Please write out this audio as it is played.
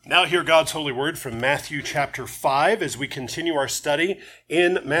Now hear God's holy word from Matthew chapter 5 as we continue our study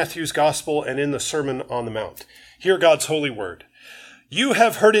in Matthew's gospel and in the Sermon on the Mount. Hear God's holy word. You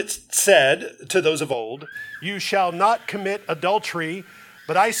have heard it said to those of old, you shall not commit adultery,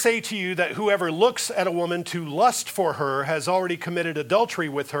 but I say to you that whoever looks at a woman to lust for her has already committed adultery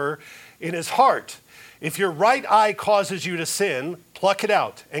with her in his heart. If your right eye causes you to sin, pluck it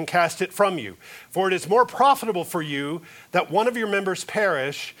out and cast it from you. For it is more profitable for you that one of your members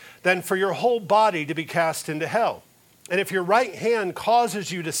perish than for your whole body to be cast into hell. And if your right hand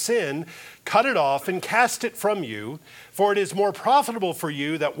causes you to sin, cut it off and cast it from you. For it is more profitable for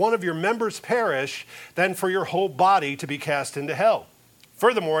you that one of your members perish than for your whole body to be cast into hell.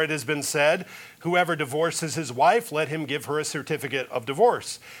 Furthermore, it has been said, whoever divorces his wife, let him give her a certificate of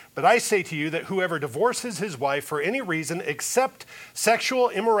divorce. But I say to you that whoever divorces his wife for any reason except sexual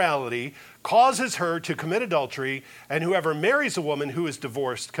immorality causes her to commit adultery, and whoever marries a woman who is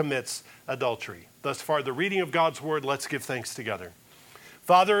divorced commits adultery. Thus far, the reading of God's word. Let's give thanks together.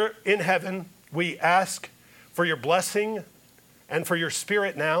 Father in heaven, we ask for your blessing and for your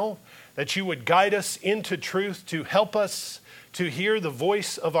spirit now, that you would guide us into truth to help us to hear the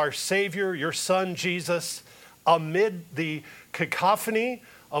voice of our Savior, your Son, Jesus, amid the cacophony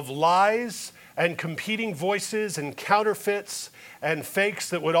of lies and competing voices and counterfeits and fakes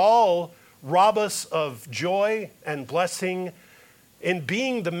that would all rob us of joy and blessing in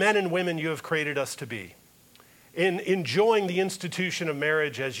being the men and women you have created us to be, in enjoying the institution of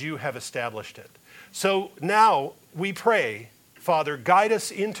marriage as you have established it. So now we pray, Father, guide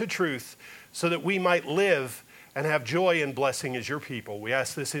us into truth so that we might live and have joy and blessing as your people. We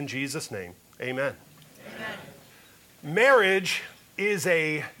ask this in Jesus' name. Amen. Amen. Marriage is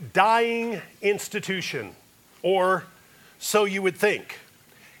a dying institution, or so you would think.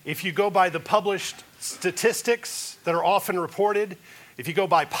 If you go by the published statistics that are often reported, if you go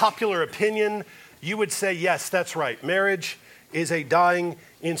by popular opinion, you would say, yes, that's right. Marriage is a dying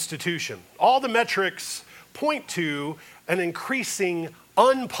institution. All the metrics point to an increasing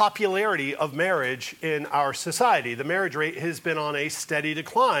unpopularity of marriage in our society. The marriage rate has been on a steady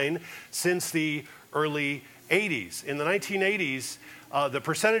decline since the early 80s. In the 1980s, the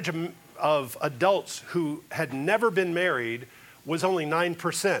percentage of adults who had never been married was only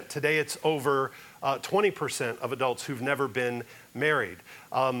 9%. Today it's over 20% of adults who've never been married.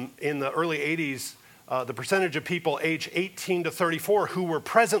 In the early 80s, the percentage of people age 18 to 34 who were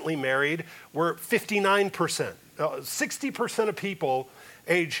presently married were 59%. 60% of people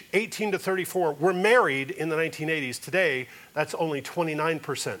age 18 to 34 were married in the 1980s. Today, that's only 29%.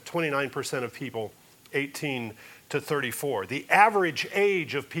 29% of people 18 to 34. The average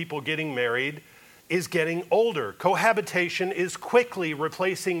age of people getting married is getting older. Cohabitation is quickly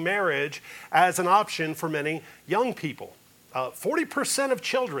replacing marriage as an option for many young people. 40% of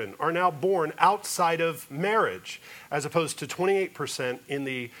children are now born outside of marriage, as opposed to 28% in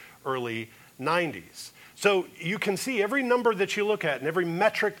the early 90s. So you can see every number that you look at and every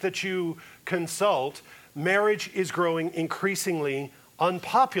metric that you consult, marriage is growing increasingly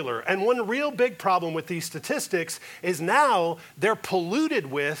unpopular. And one real big problem with these statistics is now they're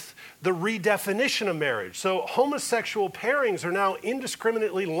polluted with the redefinition of marriage. So homosexual pairings are now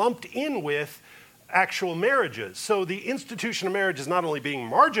indiscriminately lumped in with actual marriages. So the institution of marriage is not only being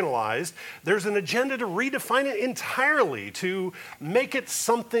marginalized, there's an agenda to redefine it entirely, to make it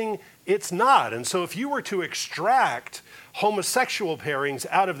something it's not. And so if you were to extract homosexual pairings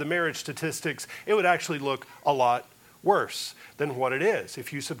out of the marriage statistics, it would actually look a lot worse than what it is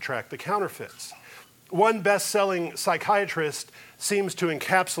if you subtract the counterfeits. One best-selling psychiatrist seems to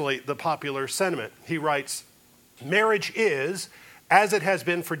encapsulate the popular sentiment. He writes, marriage is, as it has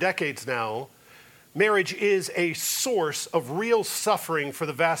been for decades now, marriage is a source of real suffering for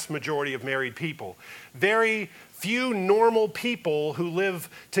the vast majority of married people. Very few normal people who live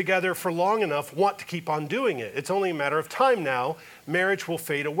together for long enough want to keep on doing it. It's only a matter of time now. Marriage will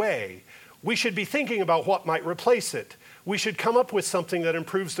fade away. We should be thinking about what might replace it. We should come up with something that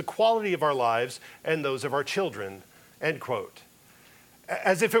improves the quality of our lives and those of our children, end quote.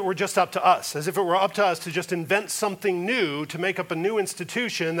 As if it were just up to us, as if it were up to us to just invent something new, to make up a new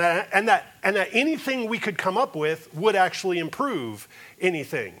institution, and that anything we could come up with would actually improve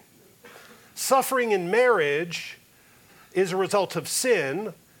anything. Suffering in marriage is a result of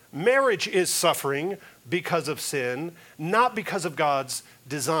sin. Marriage is suffering because of sin, not because of God's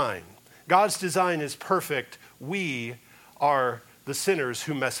design. God's design is perfect. We are the sinners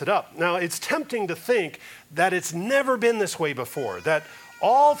who mess it up. Now, it's tempting to think that it's never been this way before, that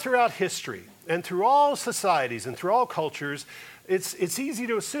all throughout history and through all societies and through all cultures, it's easy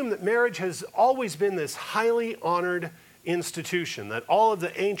to assume that marriage has always been this highly honored institution, that all of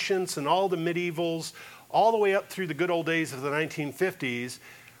the ancients and all the medievals, all the way up through the good old days of the 1950s,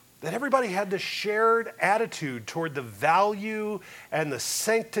 that everybody had this shared attitude toward the value and the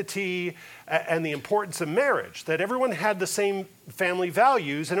sanctity and the importance of marriage, that everyone had the same family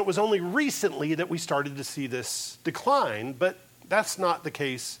values, and it was only recently that we started to see this decline, but that's not the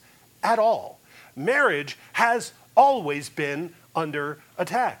case at all. Marriage has always been under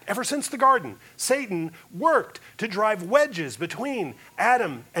attack. Ever since the garden, Satan worked to drive wedges between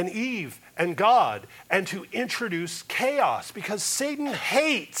Adam and Eve and God and to introduce chaos because Satan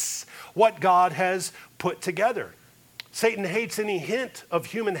hates what God has put together. Satan hates any hint of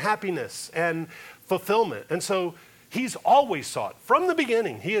human happiness and fulfillment. And so he's always sought, from the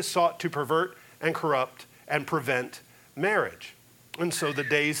beginning, he has sought to pervert and corrupt and prevent marriage. And so the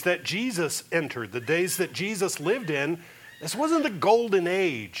days that Jesus entered, the days that Jesus lived in, this wasn't the golden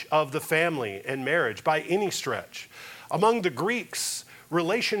age of the family and marriage by any stretch. Among the Greeks,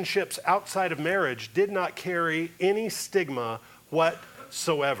 relationships outside of marriage did not carry any stigma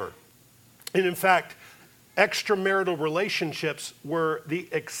whatsoever. And in fact, extramarital relationships were the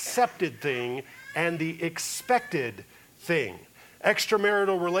accepted thing and the expected thing.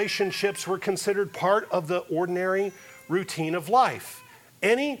 Extramarital relationships were considered part of the ordinary routine of life.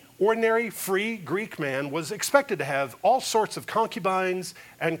 Any ordinary free Greek man was expected to have all sorts of concubines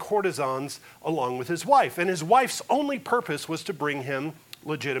and courtesans along with his wife. And his wife's only purpose was to bring him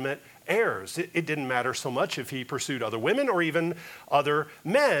legitimate heirs. It didn't matter so much if he pursued other women or even other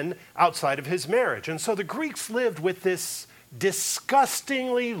men outside of his marriage. And so the Greeks lived with this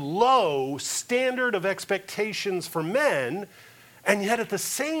disgustingly low standard of expectations for men, and yet at the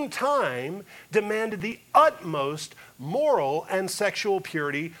same time demanded the utmost moral and sexual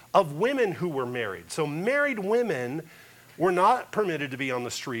purity of women who were married. So married women were not permitted to be on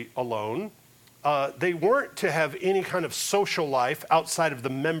the street alone. They weren't to have any kind of social life outside of the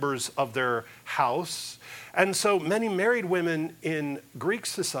members of their house. And so many married women in Greek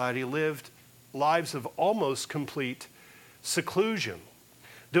society lived lives of almost complete seclusion.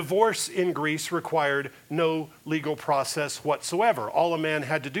 Divorce in Greece required no legal process whatsoever. All a man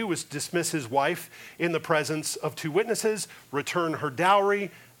had to do was dismiss his wife in the presence of two witnesses, return her dowry,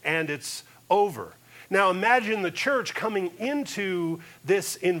 and it's over. Now imagine the church coming into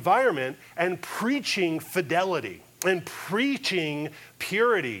this environment and preaching fidelity and preaching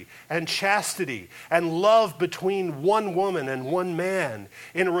purity and chastity and love between one woman and one man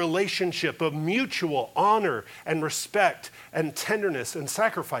in a relationship of mutual honor and respect and tenderness and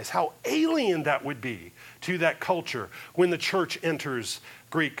sacrifice. How alien that would be to that culture when the church enters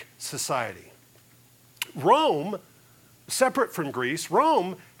Greek society. Rome, separate from Greece,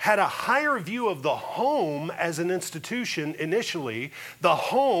 Rome had a higher view of the home as an institution initially. The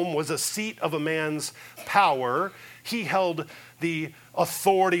home was a seat of a man's power. He held the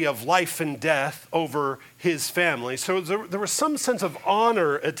authority of life and death over his family. So there was some sense of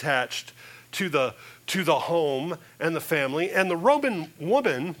honor attached to the home and the family. And the Roman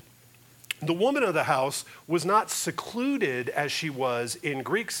woman, the woman of the house, was not secluded as she was in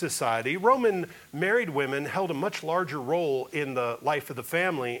Greek society. Roman married women held a much larger role in the life of the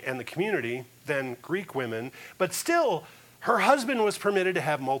family and the community than Greek women, but still, her husband was permitted to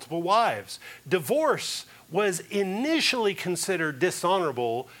have multiple wives. Divorce was initially considered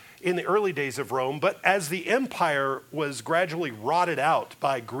dishonorable in the early days of Rome, but as the empire was gradually rotted out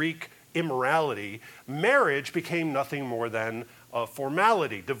by Greek immorality, marriage became nothing more than a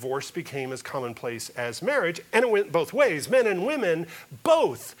formality. Divorce became as commonplace as marriage, and it went both ways. Men and women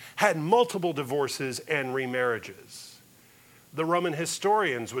both had multiple divorces and remarriages. The Roman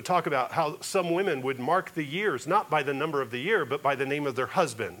historians would talk about how some women would mark the years, not by the number of the year, but by the name of their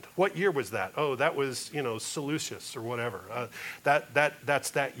husband. What year was that? Oh, that was, Seleucus or whatever.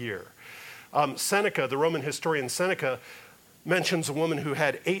 That's that year. Seneca, the Roman historian Seneca, mentions a woman who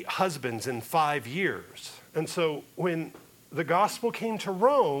had 8 husbands in 5 years. And so when the gospel came to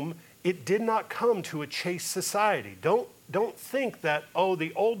Rome, it did not come to a chaste society. Don't think that,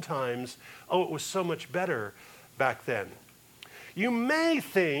 the old times, it was so much better back then. You may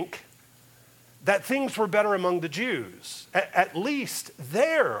think that things were better among the Jews, at least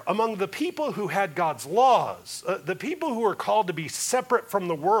there, among the people who had God's laws, the people who were called to be separate from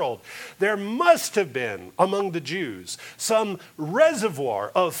the world. There must have been, among the Jews, some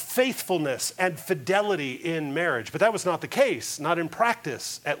reservoir of faithfulness and fidelity in marriage. But that was not the case, not in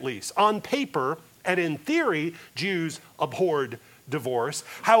practice, at least. On paper and in theory, Jews abhorred divorce.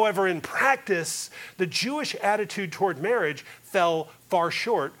 However, in practice, the Jewish attitude toward marriage fell far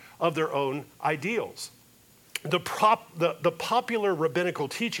short of their own ideals. The popular rabbinical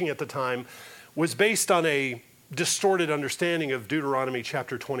teaching at the time was based on a distorted understanding of Deuteronomy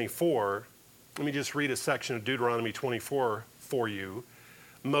chapter 24, let me just read a section of Deuteronomy 24 for you.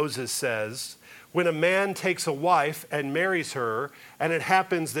 Moses says, when a man takes a wife and marries her, and it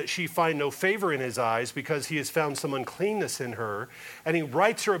happens that she find no favor in his eyes because he has found some uncleanness in her, and he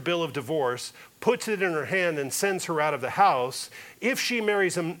writes her a bill of divorce, puts it in her hand, and sends her out of the house, if she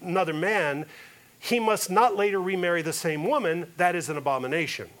marries another man, he must not later remarry the same woman. That is an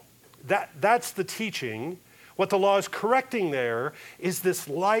abomination. That's the teaching. What the law is correcting there is this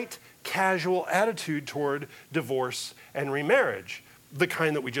light, casual attitude toward divorce and remarriage, the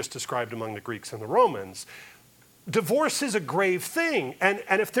kind that we just described among the Greeks and the Romans. Divorce is a grave thing. And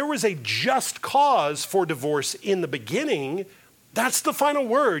if there was a just cause for divorce in the beginning, that's the final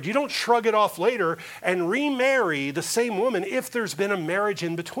word. You don't shrug it off later and remarry the same woman if there's been a marriage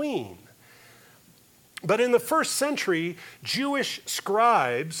in between. But in the first century, Jewish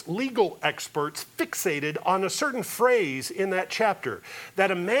scribes, legal experts, fixated on a certain phrase in that chapter,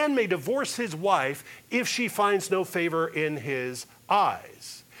 that a man may divorce his wife if she finds no favor in his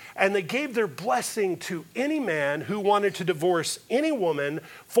eyes. And they gave their blessing to any man who wanted to divorce any woman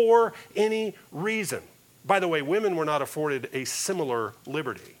for any reason. By the way, women were not afforded a similar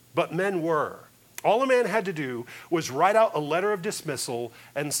liberty, but men were. All a man had to do was write out a letter of dismissal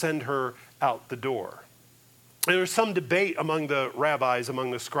and send her out the door. There was some debate among the rabbis,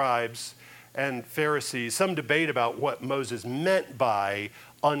 among the scribes and Pharisees, some debate about what Moses meant by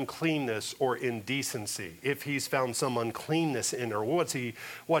uncleanness or indecency. If he's found some uncleanness in her, what's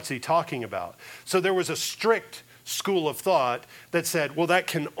he talking about? So there was a strict school of thought that said, well, that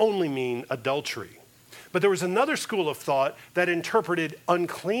can only mean adultery. But there was another school of thought that interpreted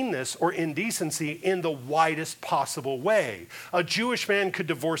uncleanness or indecency in the widest possible way. A Jewish man could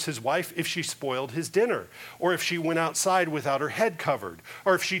divorce his wife if she spoiled his dinner, or if she went outside without her head covered,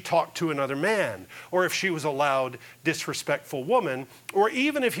 or if she talked to another man, or if she was a loud, disrespectful woman, or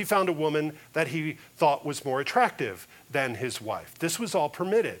even if he found a woman that he thought was more attractive than his wife. This was all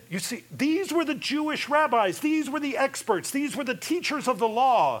permitted. You see, these were the Jewish rabbis, these were the experts, these were the teachers of the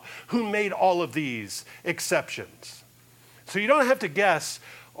law who made all of these exceptions. So you don't have to guess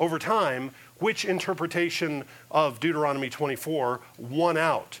over time which interpretation of Deuteronomy 24 won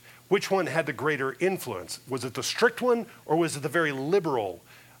out. Which one had the greater influence? Was it the strict one, or was it the very liberal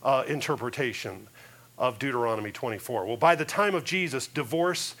interpretation of Deuteronomy 24? Well, by the time of Jesus,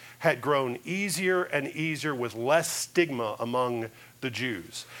 divorce had grown easier and easier with less stigma among the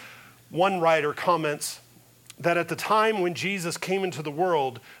Jews. One writer comments that at the time when Jesus came into the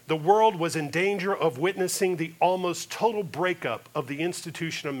world was in danger of witnessing the almost total breakup of the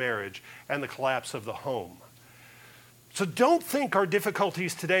institution of marriage and the collapse of the home. So don't think our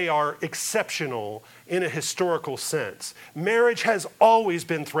difficulties today are exceptional in a historical sense. Marriage has always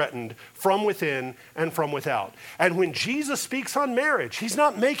been threatened from within and from without. And when Jesus speaks on marriage, he's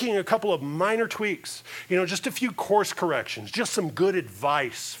not making a couple of minor tweaks, just a few course corrections, just some good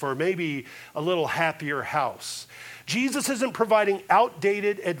advice for maybe a little happier house. Jesus isn't providing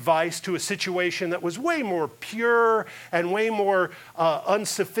outdated advice to a situation that was way more pure and way more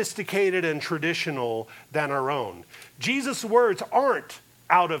unsophisticated and traditional than our own. Jesus' words aren't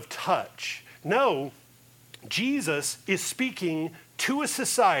out of touch. No, Jesus is speaking to a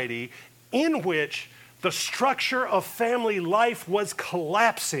society in which the structure of family life was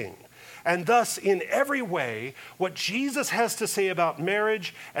collapsing. And thus, in every way, what Jesus has to say about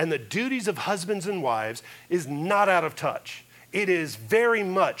marriage and the duties of husbands and wives is not out of touch. It is very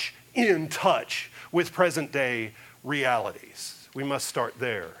much in touch with present day realities. We must start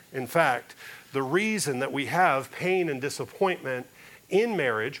there. In fact, the reason that we have pain and disappointment in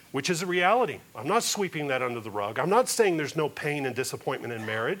marriage, which is a reality. I'm not sweeping that under the rug. I'm not saying there's no pain and disappointment in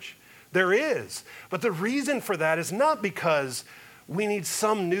marriage. There is. But the reason for that is not because we need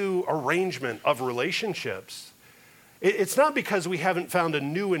some new arrangement of relationships. It's not because we haven't found a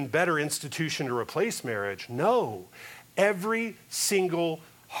new and better institution to replace marriage. No. Every single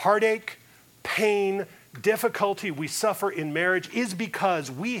heartache, pain, difficulty we suffer in marriage is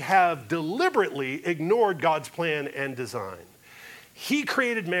because we have deliberately ignored God's plan and design. He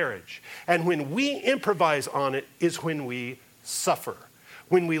created marriage, and when we improvise on it is when we suffer.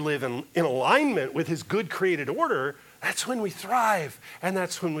 When we live in alignment with his good created order, that's when we thrive, and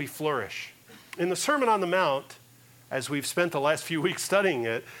that's when we flourish. In the Sermon on the Mount, as we've spent the last few weeks studying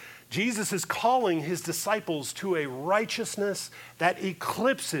it, Jesus is calling his disciples to a righteousness that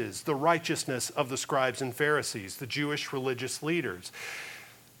eclipses the righteousness of the scribes and Pharisees, the Jewish religious leaders.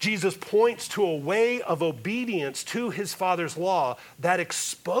 Jesus points to a way of obedience to his Father's law that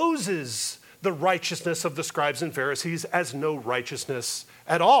exposes the righteousness of the scribes and Pharisees as no righteousness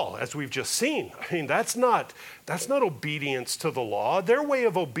at all, as we've just seen. I mean, that's not obedience to the law. Their way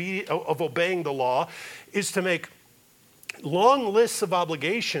of obeying the law is to make long lists of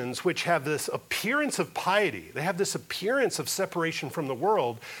obligations which have this appearance of piety. They have this appearance of separation from the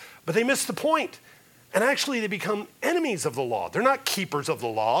world, but they miss the point. And actually, they become enemies of the law. They're not keepers of the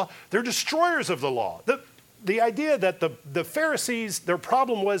law. They're destroyers of the law. The idea that the Pharisees, their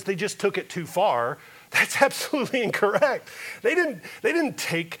problem was they just took it too far, that's absolutely incorrect. They didn't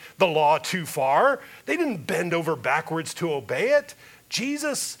take the law too far. They didn't bend over backwards to obey it.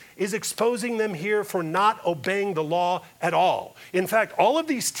 Jesus is exposing them here for not obeying the law at all. In fact, all of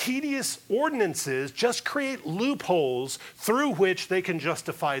these tedious ordinances just create loopholes through which they can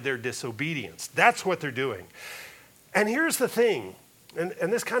justify their disobedience. That's what they're doing. And here's the thing, and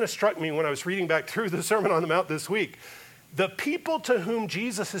this kind of struck me when I was reading back through the Sermon on the Mount this week. The people to whom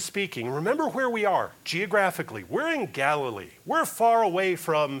Jesus is speaking, remember where we are geographically. We're in Galilee. We're far away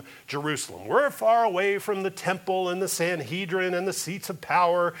from Jerusalem. We're far away from the temple and the Sanhedrin and the seats of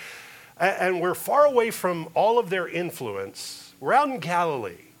power. And we're far away from all of their influence. We're out in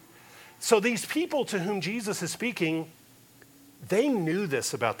Galilee. So these people to whom Jesus is speaking, they knew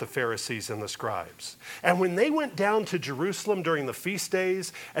this about the Pharisees and the scribes. And when they went down to Jerusalem during the feast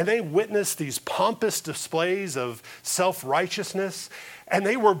days and they witnessed these pompous displays of self-righteousness and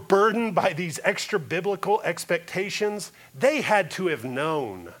they were burdened by these extra biblical expectations, they had to have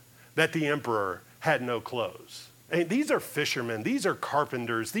known that the emperor had no clothes. I mean, these are fishermen, these are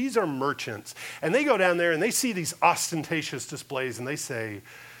carpenters, these are merchants. And they go down there and they see these ostentatious displays and they say,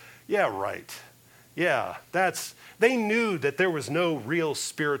 yeah, right. Yeah, they knew that there was no real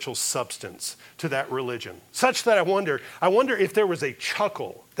spiritual substance to that religion, such that I wonder if there was a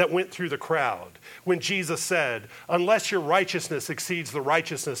chuckle that went through the crowd when Jesus said, unless your righteousness exceeds the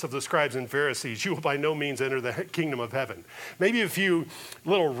righteousness of the scribes and Pharisees, you will by no means enter the kingdom of heaven. Maybe a few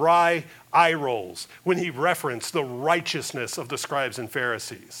little wry eye rolls when he referenced the righteousness of the scribes and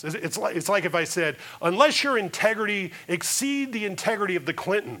Pharisees. It's like if I said, unless your integrity exceed the integrity of the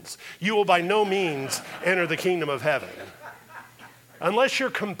Clintons, you will by no means enter the kingdom of heaven. Unless your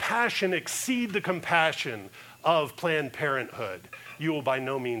compassion exceed the compassion of Planned Parenthood, you will by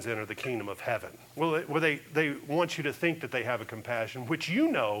no means enter the kingdom of heaven. Well, they want you to think that they have a compassion, which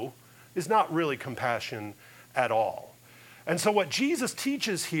you know is not really compassion at all. And so what Jesus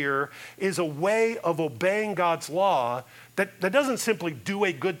teaches here is a way of obeying God's law that doesn't simply do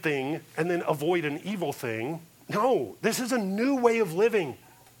a good thing and then avoid an evil thing. No, this is a new way of living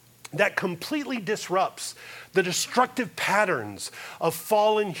that completely disrupts the destructive patterns of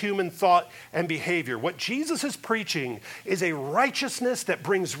fallen human thought and behavior. What Jesus is preaching is a righteousness that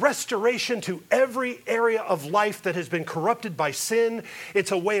brings restoration to every area of life that has been corrupted by sin.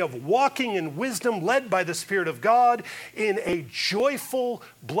 It's a way of walking in wisdom led by the Spirit of God in a joyful,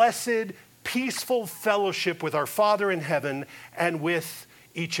 blessed, peaceful fellowship with our Father in heaven and with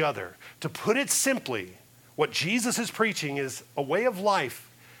each other. To put it simply, what Jesus is preaching is a way of life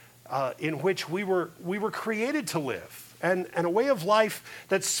in which we were created to live, and a way of life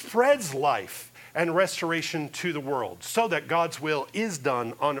that spreads life and restoration to the world, so that God's will is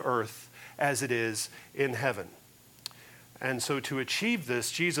done on earth as it is in heaven. And so to achieve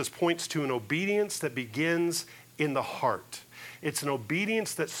this, Jesus points to an obedience that begins in the heart. It's an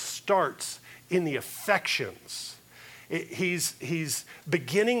obedience that starts in the affections. He's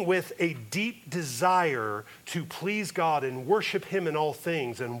beginning with a deep desire to please God and worship him in all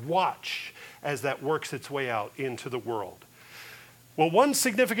things and watch as that works its way out into the world. Well, one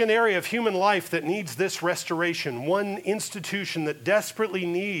significant area of human life that needs this restoration, one institution that desperately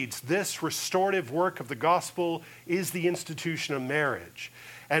needs this restorative work of the gospel, is the institution of marriage.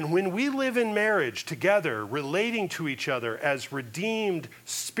 And when we live in marriage together, relating to each other as redeemed,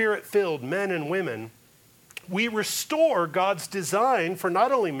 spirit-filled men and women, we restore God's design for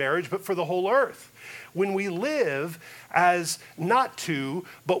not only marriage, but for the whole earth. When we live as not two,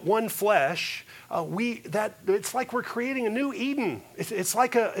 but one flesh, it's like we're creating a new Eden. It's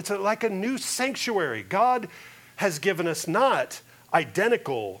like a new sanctuary. God has given us not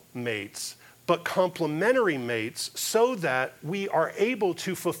identical mates, but complementary mates, so that we are able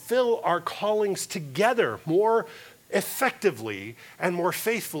to fulfill our callings together more effectively and more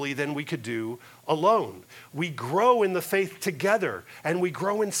faithfully than we could do alone. We grow in the faith together, and we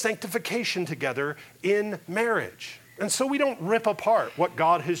grow in sanctification together in marriage. And so we don't rip apart what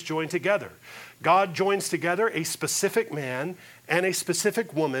God has joined together. God joins together a specific man and a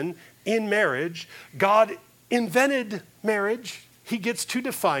specific woman in marriage. God invented marriage. He gets to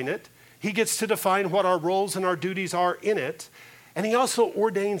define it. He gets to define what our roles and our duties are in it. And he also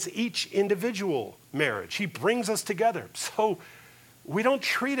ordains each individual marriage. He brings us together. So we don't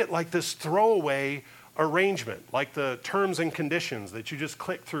treat it like this throwaway arrangement, like the terms and conditions that you just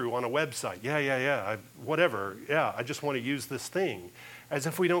click through on a website. I just want to use this thing. As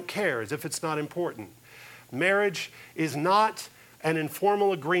if we don't care, as if it's not important. Marriage is not an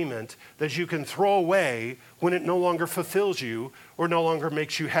informal agreement that you can throw away when it no longer fulfills you or no longer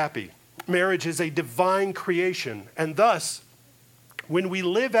makes you happy. Marriage is a divine creation, and thus, when we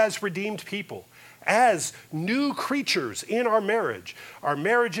live as redeemed people, as new creatures in our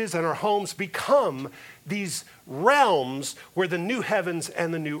marriages and our homes become these realms where the new heavens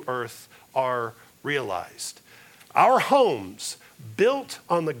and the new earth are realized. Our homes, built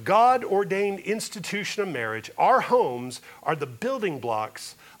on the God-ordained institution of marriage, our homes are the building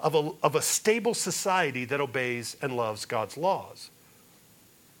blocks of a stable society that obeys and loves God's laws.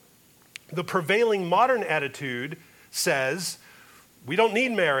 The prevailing modern attitude says, we don't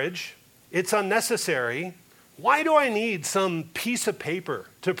need marriage, it's unnecessary. Why do I need some piece of paper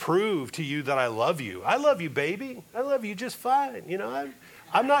to prove to you that I love you? I love you, baby. I love you just fine.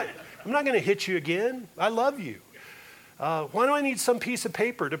 I'm not going to hit you again. I love you. Why do I need some piece of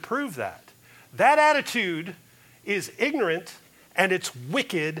paper to prove that? That attitude is ignorant, and it's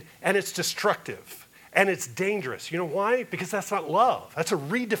wicked, and it's destructive, and it's dangerous. You know why? Because that's not love. That's a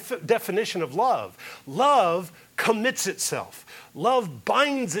redefinition of love. Love commits itself. Love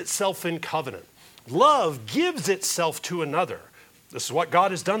binds itself in covenant. Love gives itself to another. This is what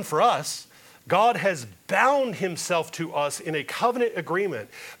God has done for us. God has bound himself to us in a covenant agreement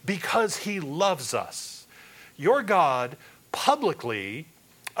because he loves us. Your God publicly,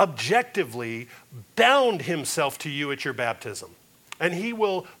 objectively bound himself to you at your baptism. And he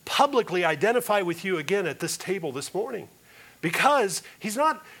will publicly identify with you again at this table this morning. Because he's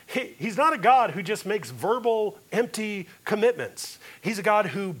not a God who just makes verbal, empty commitments. He's a God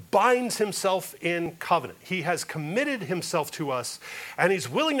who binds himself in covenant. He has committed himself to us, and he's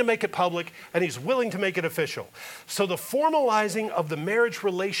willing to make it public, and he's willing to make it official. So the formalizing of the marriage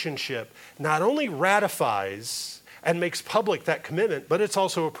relationship not only ratifies and makes public that commitment, but it's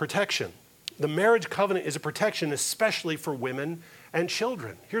also a protection. The marriage covenant is a protection, especially for women and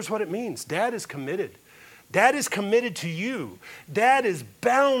children. Here's what it means. Dad is committed. Dad is committed to you. Dad is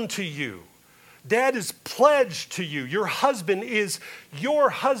bound to you. Dad is pledged to you. Your husband is your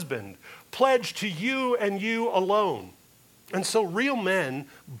husband, pledged to you and you alone. And so real men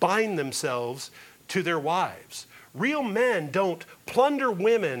bind themselves to their wives. Real men don't plunder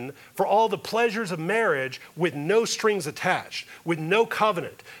women for all the pleasures of marriage with no strings attached, with no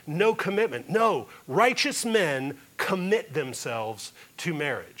covenant, no commitment. No, righteous men commit themselves to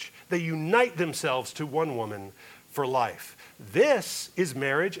marriage. They unite themselves to one woman for life. This is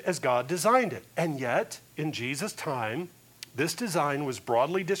marriage as God designed it. And yet, in Jesus' time, this design was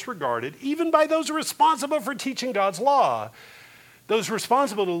broadly disregarded, even by those responsible for teaching God's law, those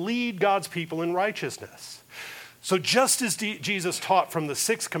responsible to lead God's people in righteousness. So just as Jesus taught from the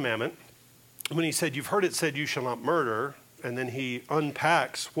sixth commandment, when he said, you've heard it said, you shall not murder, and then he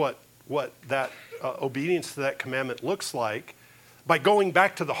unpacks what that obedience to that commandment looks like, by going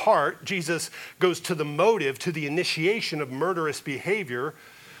back to the heart, Jesus goes to the motive, to the initiation of murderous behavior,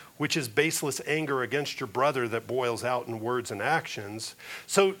 which is baseless anger against your brother that boils out in words and actions.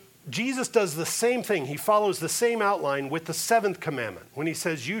 So Jesus does the same thing. He follows the same outline with the seventh commandment when he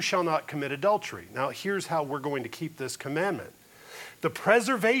says, you shall not commit adultery. Now, here's how we're going to keep this commandment. The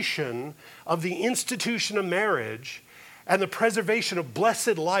preservation of the institution of marriage and the preservation of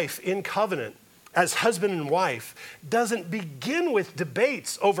blessed life in covenant as husband and wife doesn't begin with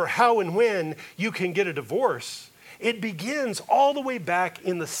debates over how and when you can get a divorce. It begins all the way back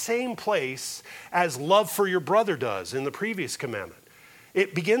in the same place as love for your brother does in the previous commandment.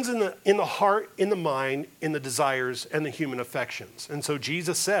 It begins in the heart, in the mind, in the desires, and the human affections. And so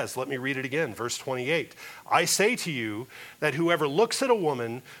Jesus says, let me read it again, verse 28. I say to you that whoever looks at a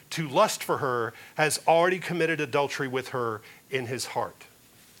woman to lust for her has already committed adultery with her in his heart.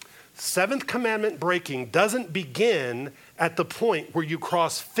 Seventh commandment breaking doesn't begin at the point where you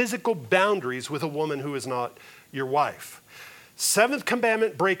cross physical boundaries with a woman who is not your wife. Seventh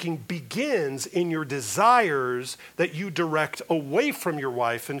commandment breaking begins in your desires that you direct away from your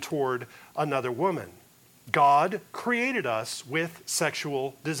wife and toward another woman. God created us with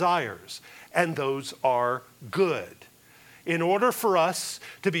sexual desires, and those are good. In order for us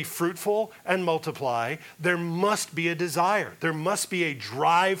to be fruitful and multiply, there must be a desire. There must be a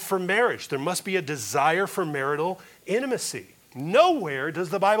drive for marriage. There must be a desire for marital intimacy. Nowhere does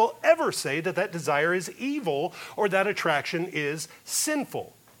the Bible ever say that that desire is evil or that attraction is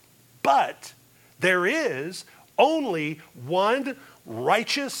sinful. But there is only one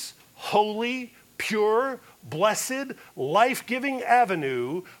righteous, holy, pure, blessed, life-giving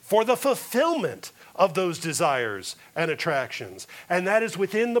avenue for the fulfillment of those desires and attractions, and that is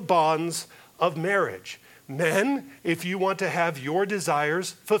within the bonds of marriage. Men, if you want to have your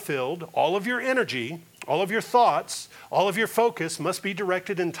desires fulfilled, all of your energy, all of your thoughts, all of your focus must be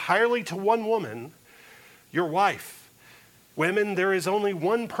directed entirely to one woman, your wife. Women, there is only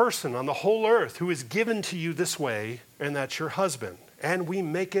one person on the whole earth who is given to you this way, and that's your husband. And we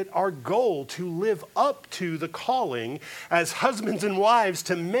make it our goal to live up to the calling as husbands and wives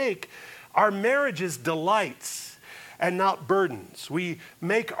to make our marriages delights and not burdens. We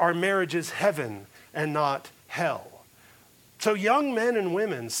make our marriages heaven and not hell. So young men and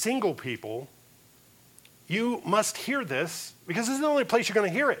women, single people, you must hear this because this is the only place you're going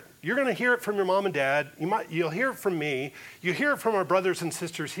to hear it. You're going to hear it from your mom and dad. You'll hear it from me. You hear it from our brothers and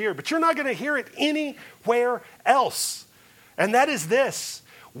sisters here, but you're not going to hear it anywhere else. And that is this: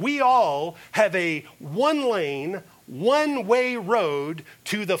 we all have a one-lane, one-way road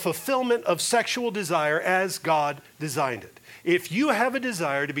to the fulfillment of sexual desire as God designed it. If you have a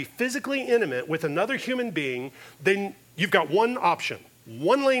desire to be physically intimate with another human being, then you've got one option,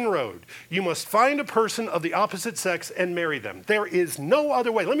 one-lane road. You must find a person of the opposite sex and marry them. There is no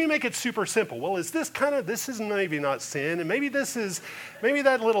other way. Let me make it super simple. Well, this is maybe not sin, and maybe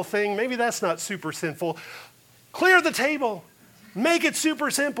that little thing, maybe that's not super sinful. Clear the table. Make it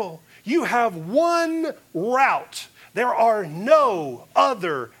super simple. You have one route. There are no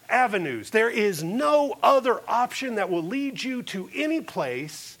other avenues. There is no other option that will lead you to any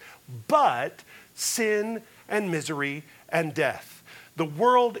place but sin and misery and death. The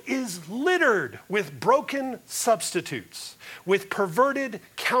world is littered with broken substitutes, with perverted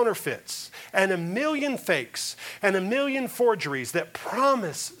counterfeits, and a million fakes and a million forgeries that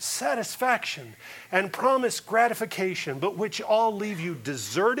promise satisfaction and promise gratification, but which all leave you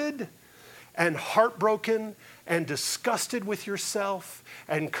deserted and heartbroken and disgusted with yourself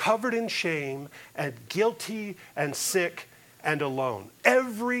and covered in shame and guilty and sick and alone.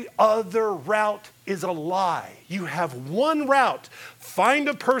 Every other route is a lie. You have one route. Find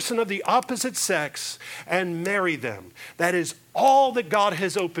a person of the opposite sex and marry them. That is all that God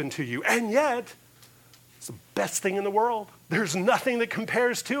has opened to you. And yet, it's the best thing in the world. There's nothing that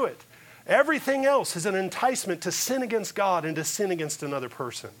compares to it. Everything else is an enticement to sin against God and to sin against another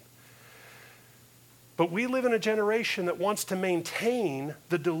person. But we live in a generation that wants to maintain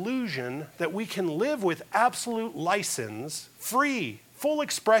the delusion that we can live with absolute license, free, full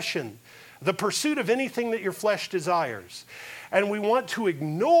expression, the pursuit of anything that your flesh desires. And we want to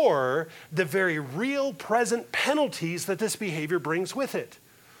ignore the very real present penalties that this behavior brings with it.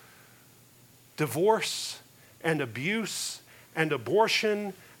 Divorce and abuse and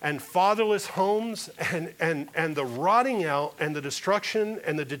abortion and fatherless homes and the rotting out and the destruction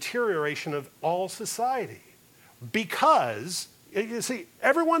and the deterioration of all society. Because, you see,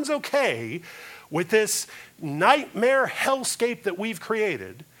 everyone's okay with this nightmare hellscape that we've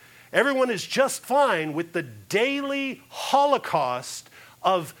created. Everyone is just fine with the daily holocaust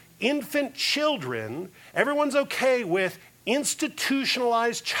of infant children. Everyone's okay with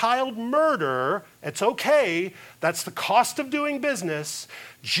institutionalized child murder. It's okay. That's the cost of doing business,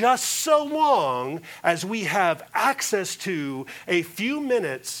 just so long as we have access to a few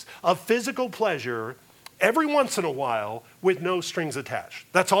minutes of physical pleasure every once in a while with no strings attached.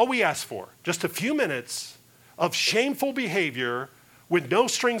 That's all we ask for. Just a few minutes of shameful behavior with no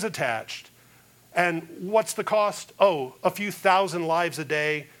strings attached. And what's the cost? Oh, a few thousand lives a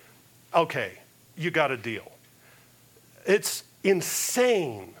day. Okay, you got a deal. It's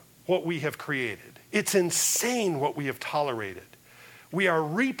insane what we have created. It's insane what we have tolerated. We are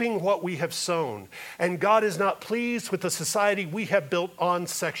reaping what we have sown. And God is not pleased with the society we have built on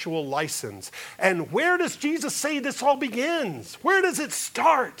sexual license. And where does Jesus say this all begins? Where does it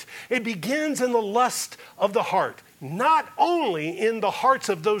start? It begins in the lust of the heart. Not only in the hearts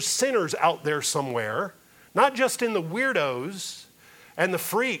of those sinners out there somewhere, not just in the weirdos and the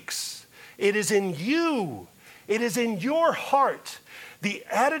freaks. It is in you. It is in your heart. The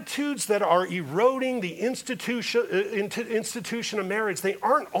attitudes that are eroding the institution of marriage, they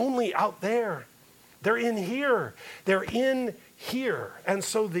aren't only out there. They're in here. They're in here. And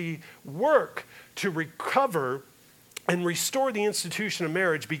so the work to recover and restore the institution of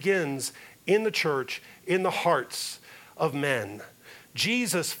marriage begins in the church, in the hearts of men.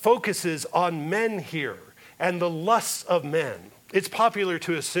 Jesus focuses on men here and the lusts of men. It's popular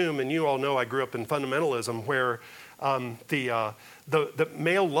to assume, and you all know I grew up in fundamentalism, where the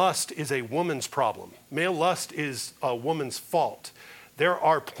male lust is a woman's problem. Male lust is a woman's fault. There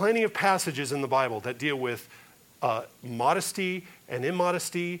are plenty of passages in the Bible that deal with modesty and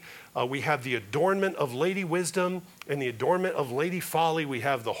immodesty. We have the adornment of Lady Wisdom and the adornment of Lady Folly. We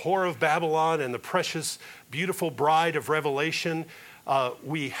have the whore of Babylon and the precious, beautiful bride of Revelation.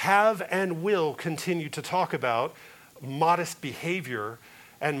 We have and will continue to talk about modest behavior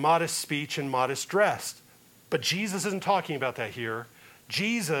and modest speech and modest dress. But Jesus isn't talking about that here.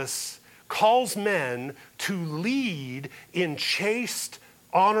 Jesus calls men to lead in chaste,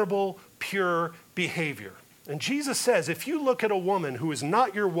 honorable, pure behavior. And Jesus says, if you look at a woman who is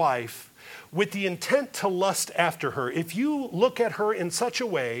not your wife with the intent to lust after her, if you look at her in such a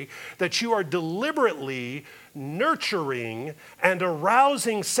way that you are deliberately nurturing and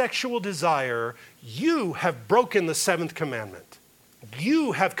arousing sexual desire, you have broken the seventh commandment.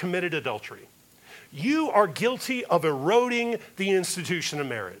 You have committed adultery. You are guilty of eroding the institution of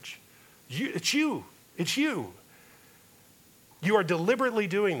marriage. It's you. It's you. You are deliberately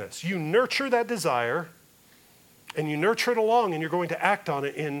doing this. You nurture that desire, and you nurture it along, and you're going to act on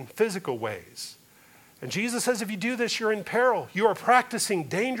it in physical ways. And Jesus says if you do this, you're in peril. You are practicing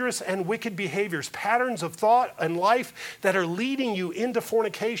dangerous and wicked behaviors, patterns of thought and life that are leading you into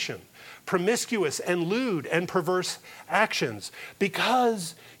fornication, promiscuous and lewd and perverse actions,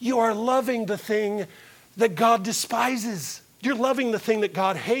 because you are loving the thing that God despises. You're loving the thing that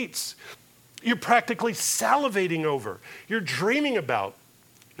God hates. You're practically salivating over. You're dreaming about.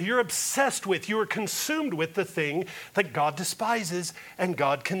 You're obsessed with, you are consumed with the thing that God despises and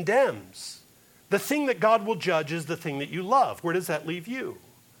God condemns. The thing that God will judge is the thing that you love. Where does that leave you?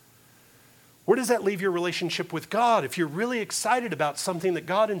 Where does that leave your relationship with God if you're really excited about something that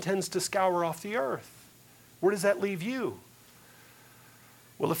God intends to scour off the earth? Where does that leave you?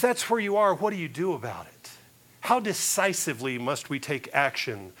 Well, if that's where you are, what do you do about it? How decisively must we take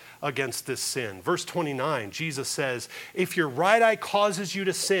action against this sin? Verse 29, Jesus says, if your right eye causes you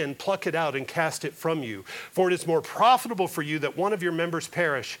to sin, pluck it out and cast it from you. For it is more profitable for you that one of your members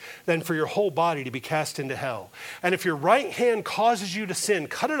perish than for your whole body to be cast into hell. And if your right hand causes you to sin,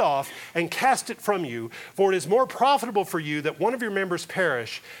 cut it off and cast it from you. For it is more profitable for you that one of your members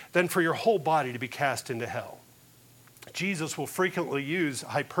perish than for your whole body to be cast into hell. Jesus will frequently use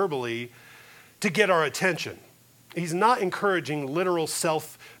hyperbole to get our attention. He's not encouraging literal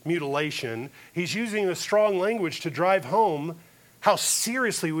self-mutilation. He's using the strong language to drive home how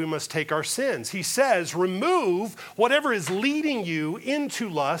seriously we must take our sins. He says, remove whatever is leading you into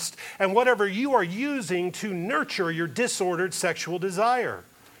lust and whatever you are using to nurture your disordered sexual desire.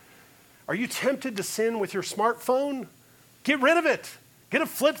 Are you tempted to sin with your smartphone? Get rid of it. Get a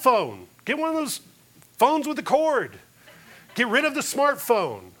flip phone. Get one of those phones with a cord. Get rid of the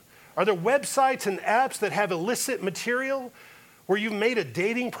smartphone. Are there websites and apps that have illicit material where you've made a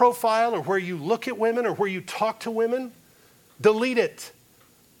dating profile or where you look at women or where you talk to women? Delete it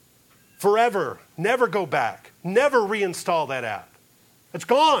forever. Never go back. Never reinstall that app. It's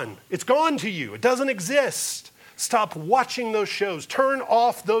gone. It's gone to you. It doesn't exist. Stop watching those shows. Turn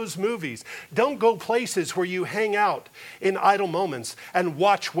off those movies. Don't go places where you hang out in idle moments and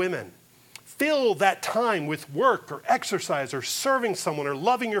watch women. Fill that time with work or exercise or serving someone or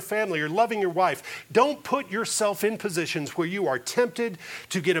loving your family or loving your wife. Don't put yourself in positions where you are tempted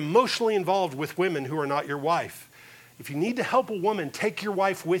to get emotionally involved with women who are not your wife. If you need to help a woman, take your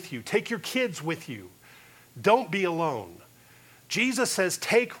wife with you. Take your kids with you. Don't be alone. Jesus says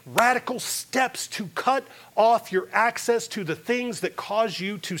take radical steps to cut off your access to the things that cause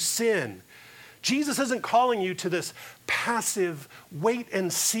you to sin. Jesus isn't calling you to this passive, wait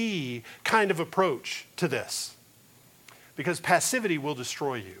and see kind of approach to this. Because passivity will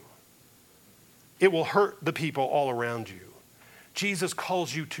destroy you. It will hurt the people all around you. Jesus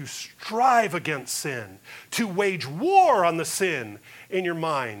calls you to strive against sin, to wage war on the sin in your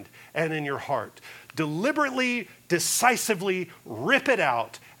mind and in your heart. Deliberately, decisively rip it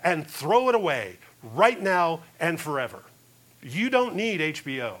out and throw it away right now and forever. You don't need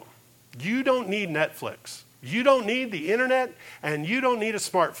HBO. You don't need Netflix. You don't need the internet, and you don't need a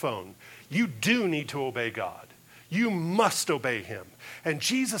smartphone. You do need to obey God. You must obey him. And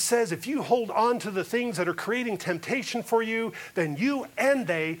Jesus says if you hold on to the things that are creating temptation for you, then you and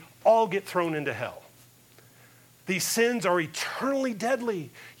they all get thrown into hell. These sins are eternally deadly.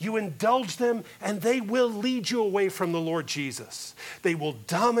 You indulge them, and they will lead you away from the Lord Jesus. They will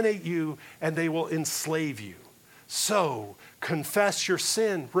dominate you, and they will enslave you. So, confess your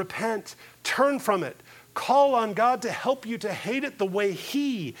sin, repent, turn from it, call on God to help you to hate it the way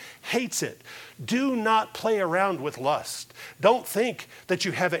he hates it. Do not play around with lust. Don't think that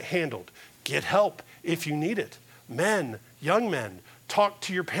you have it handled. Get help if you need it. Men, young men, talk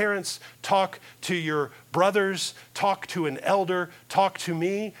to your parents, talk to your brothers, talk to an elder, talk to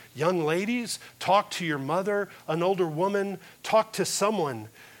me. Young ladies, talk to your mother, an older woman, talk to someone.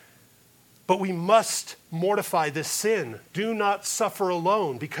 But we must mortify this sin. Do not suffer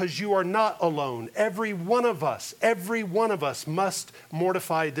alone, because you are not alone. Every one of us must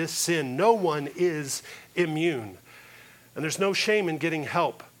mortify this sin. No one is immune. And there's no shame in getting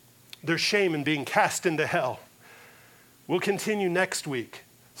help. There's shame in being cast into hell. We'll continue next week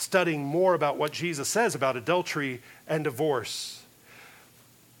studying more about what Jesus says about adultery and divorce.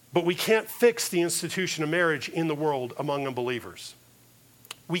 But we can't fix the institution of marriage in the world among unbelievers.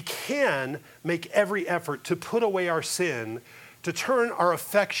 We can make every effort to put away our sin, to turn our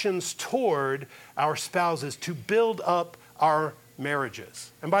affections toward our spouses, to build up our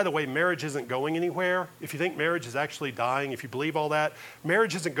marriages. And by the way, marriage isn't going anywhere. If you think marriage is actually dying, if you believe all that,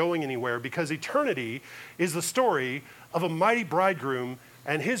 marriage isn't going anywhere, because eternity is the story of a mighty bridegroom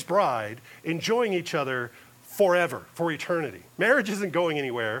and his bride enjoying each other forever, for eternity. Marriage isn't going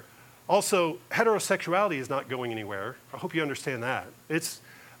anywhere. Also, heterosexuality is not going anywhere. I hope you understand that.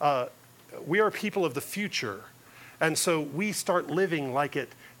 We are people of the future. And so we start living like it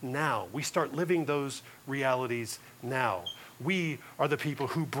now. We start living those realities now. We are the people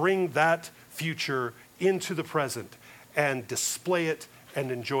who bring that future into the present and display it and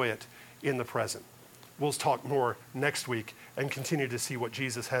enjoy it in the present. We'll talk more next week and continue to see what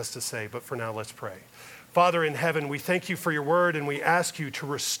Jesus has to say. But for now, let's pray. Father in heaven, we thank you for your word, and we ask you to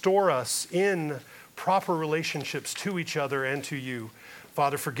restore us in proper relationships to each other and to you.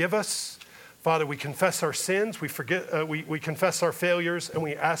 Father, forgive us. Father, we confess our sins, we confess our failures, and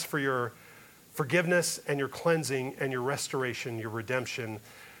we ask for your forgiveness and your cleansing and your restoration, your redemption.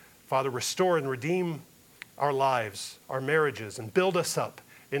 Father, restore and redeem our lives, our marriages, and build us up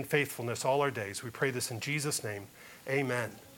in faithfulness all our days. We pray this in Jesus' name. Amen.